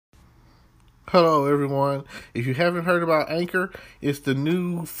Hello, everyone. If you haven't heard about Anchor, it's the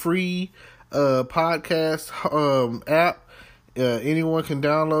new free podcast app. Anyone can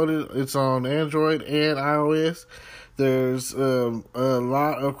download it. It's on Android and iOS. There's a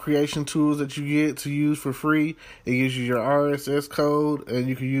lot of creation tools that you get to use for free. It gives you your RSS code, and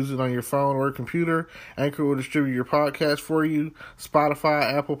you can use it on your phone or computer. Anchor will distribute your podcast for you.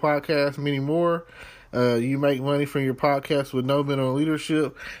 Spotify, Apple Podcasts, many more. You make money from your podcast with no minimum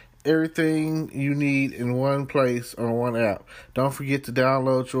leadership. Everything you need in one place on one app. Don't forget to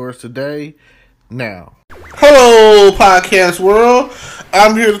download yours today, now. Hello, podcast world.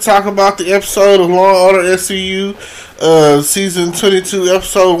 I'm here to talk about the episode of Law and Order SVU, season 22,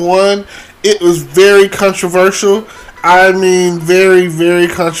 episode 1. It was very controversial. I mean, very, very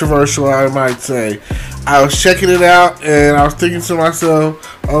controversial, I might say. I was checking it out, and I was thinking to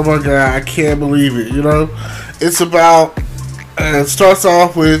myself, oh my God, I can't believe it, you know? It's about... it starts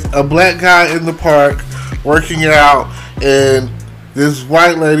off with a black guy in the park working out, and this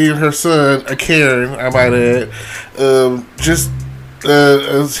white lady and her son, a Karen, I might add,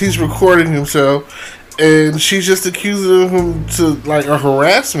 as he's recording himself, and she's just accusing him to like a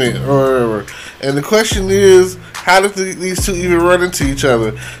harassment or whatever. And the question is, how did these two even run into each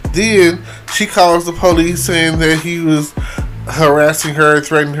other? Then she calls the police saying that he was harassing her,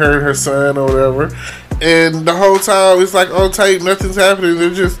 threatening her and her son or whatever. And the whole time it's like on tape, nothing's happening.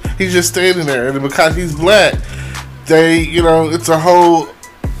 He's just standing there, and because he's black, it's a whole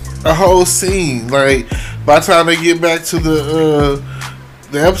scene. Like by the time they get back to the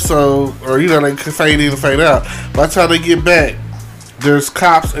episode, or they fade in and fade out. By the time they get back, there's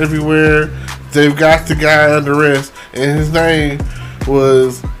cops everywhere. They've got the guy under arrest, and his name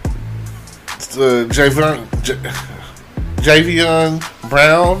was Javion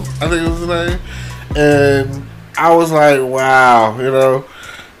Brown, I think it was his name. And I was like, wow,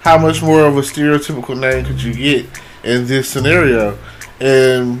 how much more of a stereotypical name could you get in this scenario?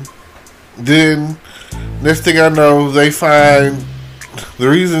 And then, next thing I know, they find the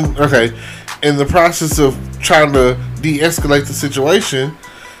reason, in the process of trying to de-escalate the situation,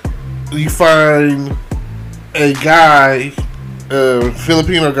 you find a guy, a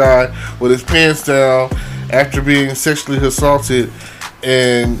Filipino guy, with his pants down after being sexually assaulted,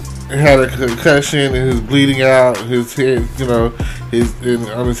 and had a concussion and is bleeding out. His head, on his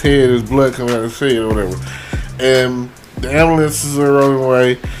head, his blood coming out of his head or whatever. And the ambulances are rolling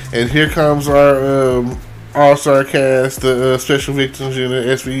away, and here comes our all-star cast, the Special Victims Unit,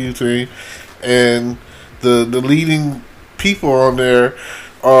 SVU team, and the leading people on there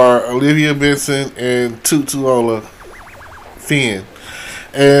are Olivia Benson and Tutuola Finn.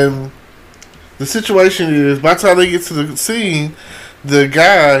 And the situation is, by the time they get to the scene, the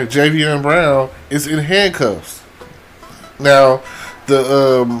guy, Javion Brown, is in handcuffs. Now,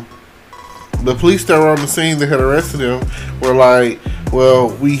 the police that were on the scene that had arrested him were like, well,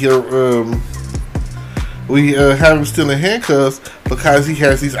 we have him still in handcuffs because he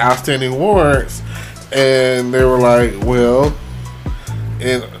has these outstanding warrants. And they were like, well,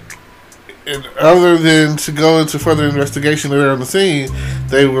 and other than to go into further investigation there on the scene,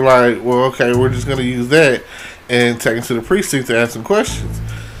 they were like, well, okay, we're just going to use that and take him to the precinct to ask some questions.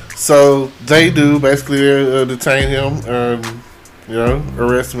 So they do, basically detain him,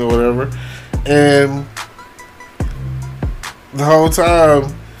 arrest him or whatever. And the whole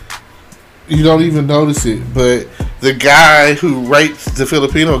time, you don't even notice it, but the guy who raped the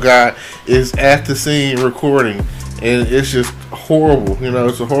Filipino guy is at the scene recording, and it's just horrible.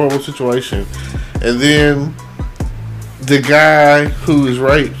 It's a horrible situation. And then the guy who is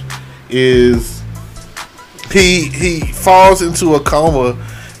raped he falls into a coma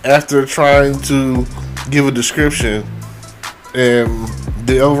after trying to give a description, and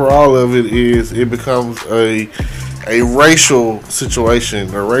the overall of it is it becomes a racial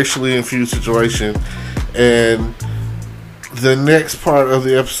situation, a racially infused situation. And the next part of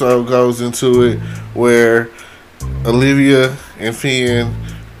the episode goes into it where Olivia and Finn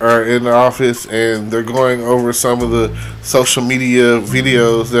are in the office, and they're going over some of the social media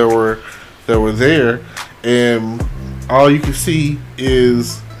videos that were there, and all you can see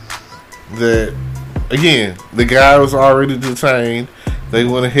is that, again, the guy was already detained. They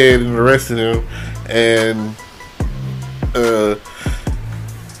went ahead and arrested him, and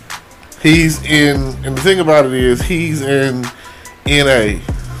he's in, and the thing about it is he's in NA.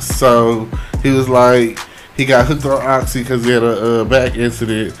 So he was like, he got hooked on Oxy because he had a back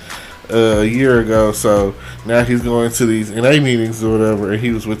incident a year ago. So now he's going to these NA meetings or whatever, and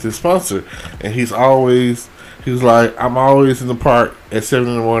he was with his sponsor, and he was like, I'm always in the park at 7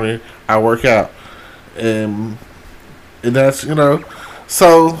 in the morning. I work out, and that's,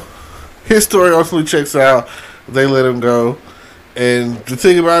 so his story ultimately checks out. They let him go. And the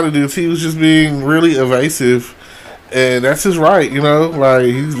thing about it is he was just being really evasive. And that's his right, you know? Like,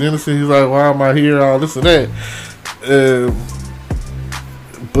 he's innocent. He's like, why am I here? All this and that.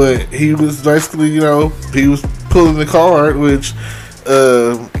 But he was basically, you know, he was pulling the card, which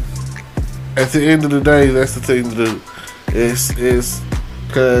at the end of the day, that's the thing to do. It's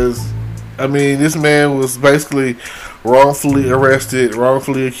because, I mean, this man was basically wrongfully arrested,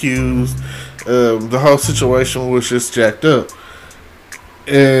 wrongfully accused. The whole situation was just jacked up.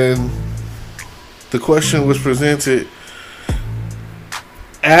 And the question was presented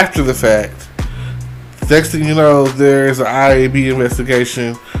after the fact. Next thing you know, there's an IAB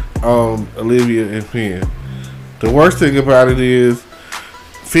investigation on Olivia and Finn. The worst thing about it is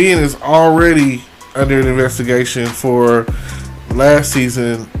Finn is already under an investigation for last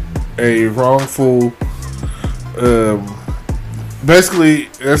season a wrongful, basically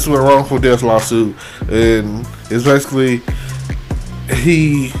that's what a wrongful death lawsuit, and it's basically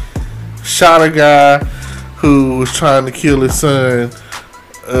he shot a guy who was trying to kill his son,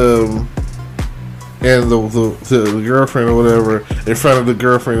 and the girlfriend or whatever, in front of the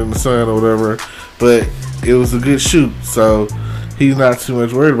girlfriend and the son or whatever, but it was a good shoot, so he's not too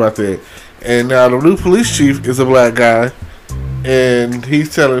much worried about that. And now the new police chief is a black guy, and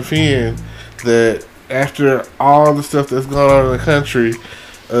he's telling Finn that after all the stuff that's going on in the country,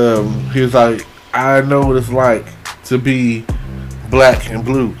 he was like, I know what it's like to be black and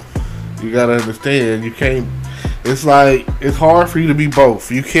blue. You gotta understand, you can't, it's like, it's hard for you to be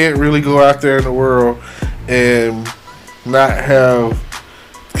both. You can't really go out there in the world and not have,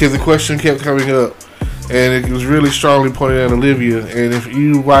 because the question kept coming up, and it was really strongly pointed at Olivia, and if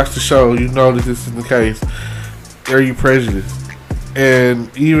you watch the show, you know that this is the case. Are you prejudiced?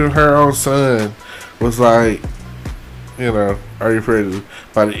 And even her own son was like, you know, are you prejudiced?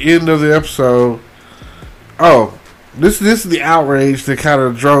 By the end of the episode, this is the outrage that kind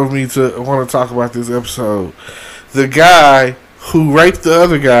of drove me to want to talk about this episode. The guy who raped the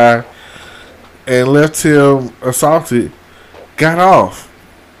other guy and left him assaulted got off.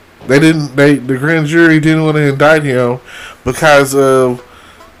 The grand jury didn't want to indict him because of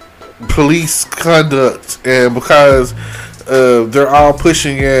police conduct and because they're all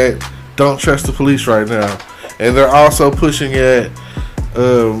pushing at don't trust the police right now, and they're also pushing at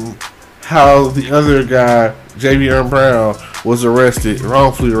how the other guy, Javion Brown, was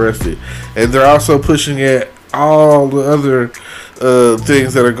wrongfully arrested, and they're also pushing at all the other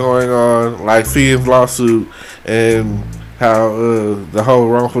things that are going on, like Finn's lawsuit and how the whole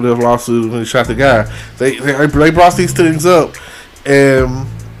wrongful death lawsuit when he shot the guy. They brought these things up, and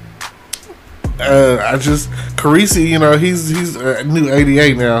Carisi, you know, he's a new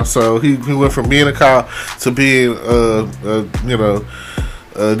 88 now, so he went from being a cop to being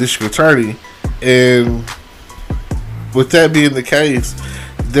a district attorney, and with that being the case,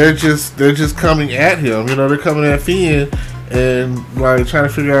 they're just coming at him. You know, they're coming at Finn and like trying to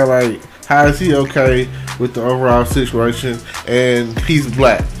figure out like how is he okay with the overall situation, and he's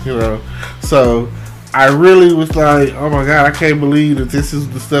black, you know. So I really was like, oh my god, I can't believe that this is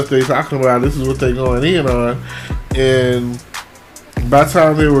the stuff they're talking about. This is what they're going in on. And by the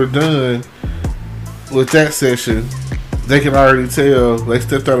time they were done with that session, they can already tell. They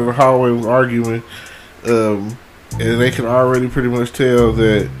stepped out of the hallway and were arguing, and they can already pretty much tell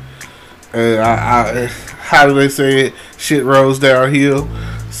that how do they say it? Shit rolls downhill.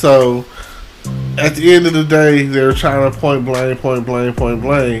 So at the end of the day, they were trying to point blame,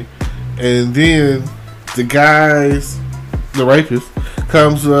 and then the rapist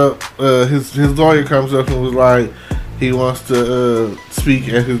comes up. His lawyer comes up and was like, he wants to speak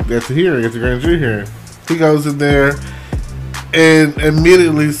at the hearing, at the grand jury hearing. He goes in there and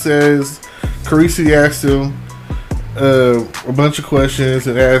immediately says, Carisi asked him a bunch of questions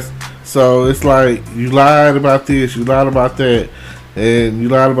and asked, so it's like, you lied about this, you lied about that, and you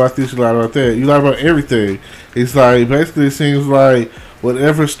lied about this, you lied about that, you lied about everything. It's like, basically it seems like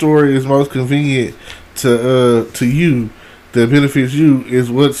whatever story is most convenient to you, that benefits you, is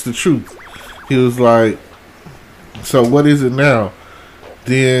what's the truth. He was like, so what is it now?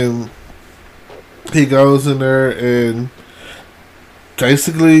 Then he goes in there and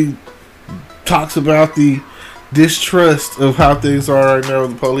basically talks about the distrust of how things are right now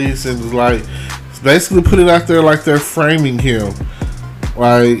with the police, and is like, basically put it out there like they're framing him.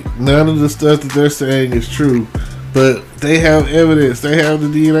 Like, none of the stuff that they're saying is true, but they have evidence. They have the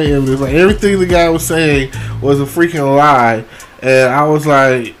DNA evidence. Like, everything the guy was saying was a freaking lie. And I was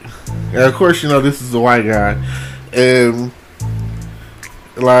like, and of course, you know, this is a white guy, and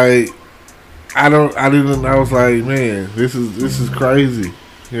like, I was like, man, this is crazy,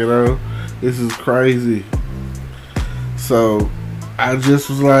 you know. This is crazy. So I just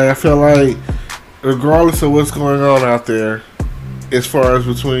was like, I felt like regardless of what's going on out there, as far as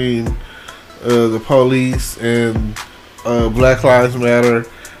between the police and Black Lives Matter,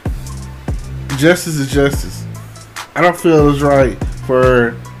 justice is justice. I don't feel it's right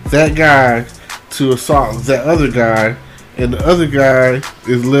for that guy to assault that other guy, and the other guy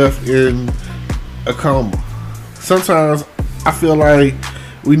is left in a coma. Sometimes I feel like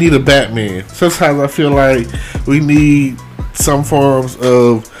we need a Batman. Sometimes I feel like we need some forms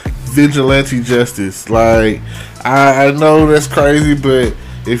of vigilante justice. Like, I know that's crazy, but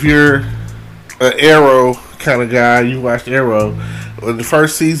if you're an Arrow kind of guy, you watched Arrow. In the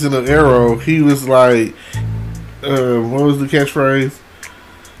first season of Arrow, he was like, what was the catchphrase?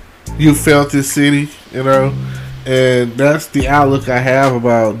 You felt this city, you know? And that's the outlook I have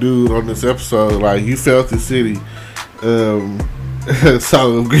about dude on this episode. Like, you felt the city.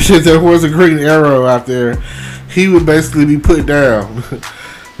 So if there was a Green Arrow out there, he would basically be put down.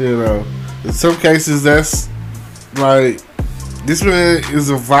 You know, in some cases, that's like, this man is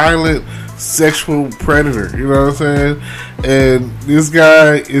a violent sexual predator. You know what I'm saying? And this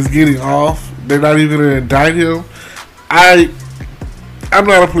guy is getting off. They're not even going to indict him. I'm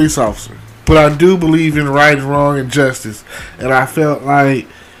not a police officer, but I do believe in right and wrong and justice. And I felt like,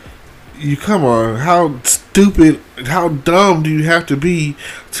 you come on, how stupid, how dumb do you have to be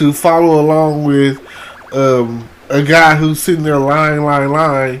to follow along with a guy who's sitting there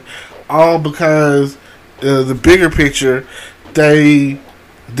lying, all because the bigger picture, they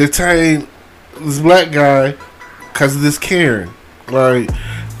detain this black guy because of this Karen. Like,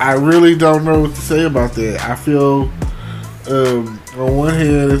 I really don't know what to say about that. I feel, on one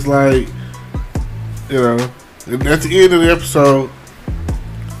hand, it's like, you know, at the end of the episode,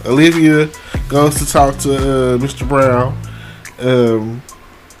 Olivia goes to talk to Mr. Brown and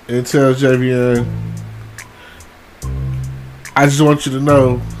tells Javion, I just want you to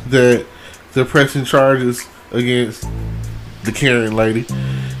know that they're pressing charges against the Karen lady,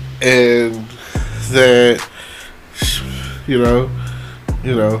 and that, you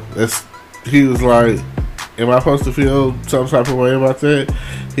know, that's, he was like, am I supposed to feel some type of way about that?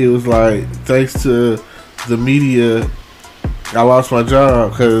 He was like, thanks to the media, I lost my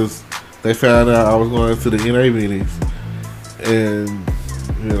job because they found out I was going to the NA meetings. And,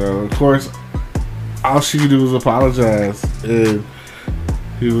 you know, of course, all she could do was apologize. And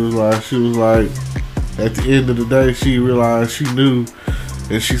she was like, at the end of the day, she realized she knew.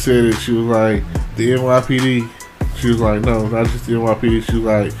 And she said it, she was like, the NYPD. She was like, no, not just the NYPD. She was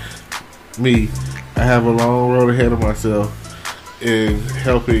like, me, I have a long road ahead of myself in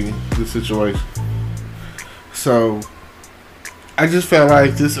helping the situation. So I just felt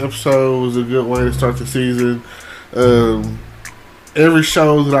like this episode was a good way to start the season. Every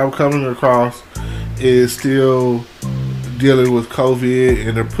show that I'm coming across is still dealing with COVID,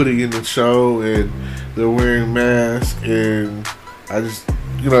 and they're putting in the show, and they're wearing masks, and I just,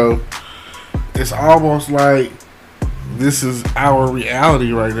 you know, it's almost like this is our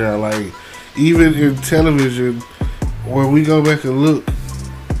reality right now. Like, even in television, when we go back and look,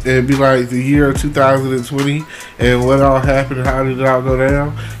 and be like the year 2020 and what all happened, how did it all go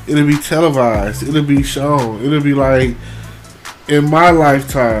down, it'll be televised, it'll be shown, it'll be like, in my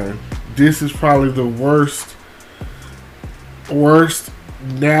lifetime, this is probably the worst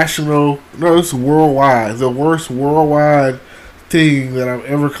national, no, it's worldwide, the worst worldwide thing that I've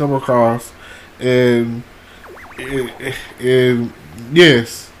ever come across. And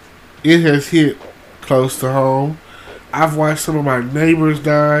yes, it has hit close to home. I've watched some of my neighbors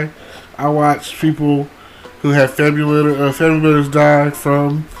die. I watched people who have family members die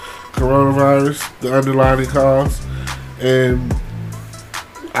from coronavirus, the underlying cause. And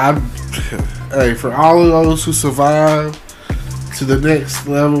hey, for all of those who survive to the next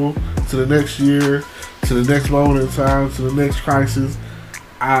level, to the next year, to the next moment in time, to the next crisis,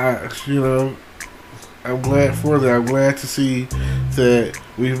 I'm glad for that. I'm glad to see that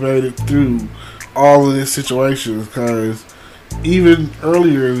we've made it through all of these situations, because even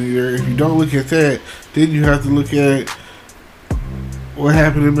earlier in the year, if you don't look at that, then you have to look at what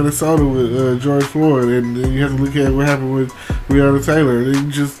happened in Minnesota with George Floyd, and then you have to look at what happened with Breonna Taylor. And you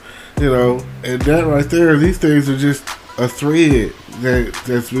just, and that right there, these things are just a thread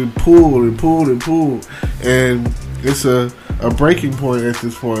that's been pulled and pulled and pulled, and it's a breaking point at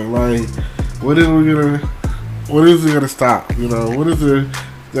this point. Like, when is it gonna stop? What is it?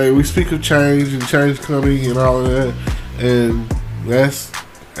 Like, we speak of change and change coming and all of that, and that's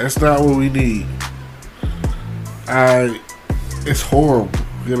not what we need. It's horrible,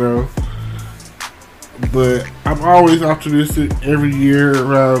 but I'm always optimistic every year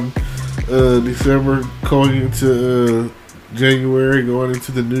around December, going into January, going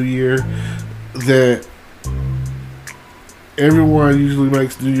into the new year, that everyone usually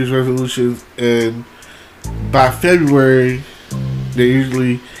makes New Year's resolutions, and by February, they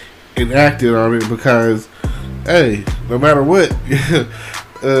usually enacted on it because, hey, no matter what,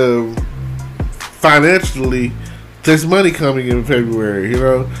 financially, there's money coming in February,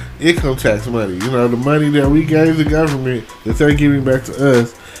 income tax money, the money that we gave the government that they're giving back to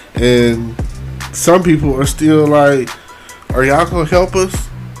us. And some people are still like, are y'all gonna help us,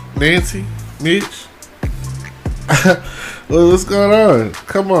 Nancy, Mitch? Well, what's going on?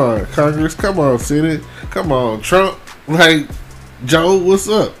 Come on, Congress. Come on, Senate. Come on, Trump. Like, Joe, what's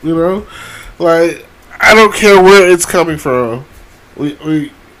up? Like, I don't care where it's coming from.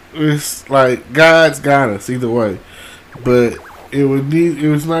 It's like God's got us either way. But it would be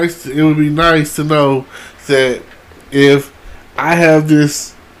nice to know that if I have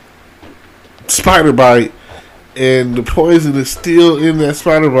this spider bite and the poison is still in that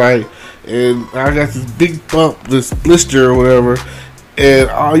spider bite, and I got this big bump, this blister or whatever, and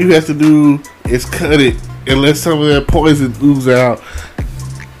all you have to do is cut it and let some of that poison ooze out.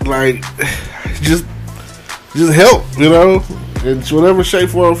 Like, just help, in whatever shape,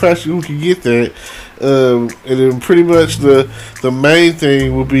 form, or fashion you can get that. And then pretty much the main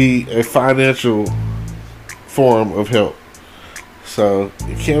thing would be a financial form of help. So,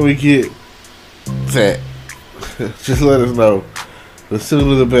 can we get that? Just let us know. The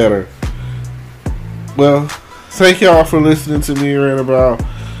sooner the better. Well, thank y'all for listening to me rant about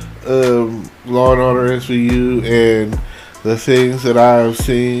Law and Order SVU and the things that I have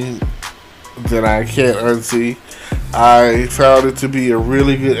seen that I can't unsee. I found it to be a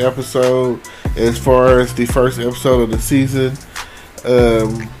really good episode as far as the first episode of the season.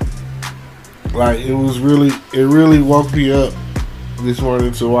 Like, it really woke me up this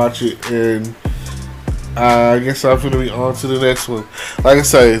morning to watch it, and I guess I'm going to be on to the next one. Like I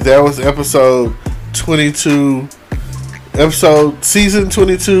say, that was season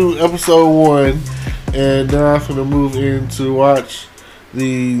 22, episode 1, and now I'm going to move in to watch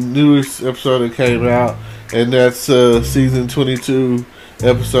the newest episode that came out, and that's season 22,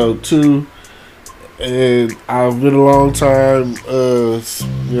 episode 2. And I've been a long time,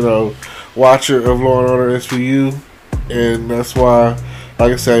 watcher of Law and Order SVU, and that's why,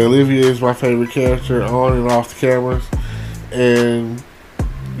 like I say, Olivia is my favorite character on and off the cameras, and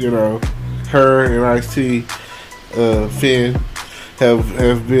her and Ice-T, Finn,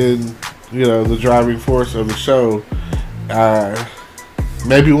 have been, the driving force of the show.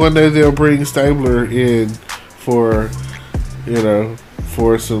 Maybe one day they'll bring Stabler in for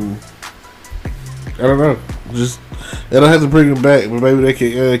some, I don't know, just, they don't have to bring him back, but maybe they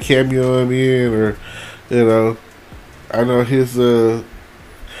can cameo him in, or, I know his,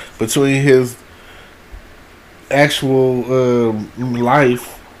 between his actual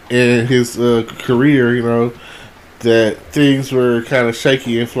life and his career, that things were kind of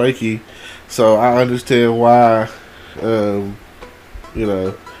shaky and flaky, so I understand why,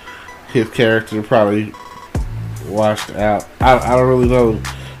 his character probably washed out. I don't really know.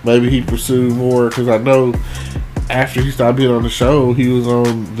 Maybe he pursued more, because I know after he stopped being on the show, he was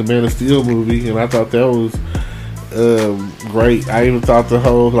on the Man of Steel movie, and I thought that was great. I even thought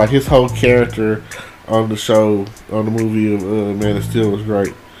his whole character on the show, on the movie of Man of Steel, was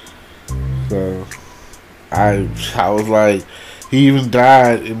great. So I was like, he even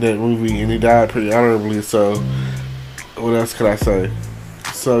died in that movie, and he died pretty honorably. So what else can I say?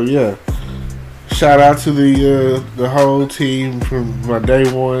 So yeah, shout out to the whole team from my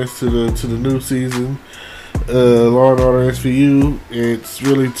day ones to the new season. Law and Order SVU. It's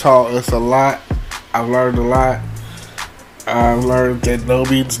really taught us a lot. I've learned a lot. I've learned that no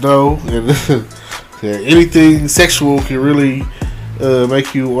means no, and that anything sexual can really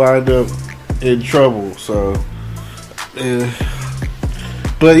make you wind up in trouble. So,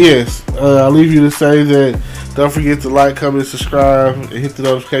 but yes, I'll leave you to say that don't forget to like, comment, subscribe, and hit the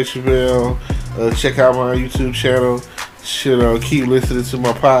notification bell. Check out my YouTube channel. Keep listening to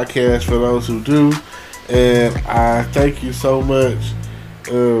my podcast for those who do. And I thank you so much.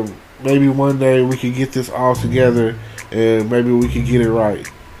 Maybe one day we can get this all together, and maybe we can get it right.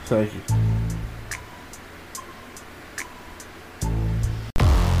 Thank you.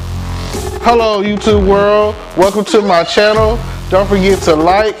 Hello, YouTube world. Welcome to my channel. Don't forget to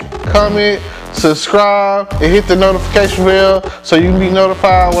like, comment, subscribe, and hit the notification bell so you can be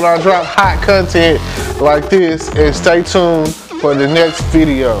notified when I drop hot content like this. And stay tuned for the next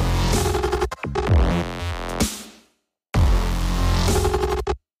video.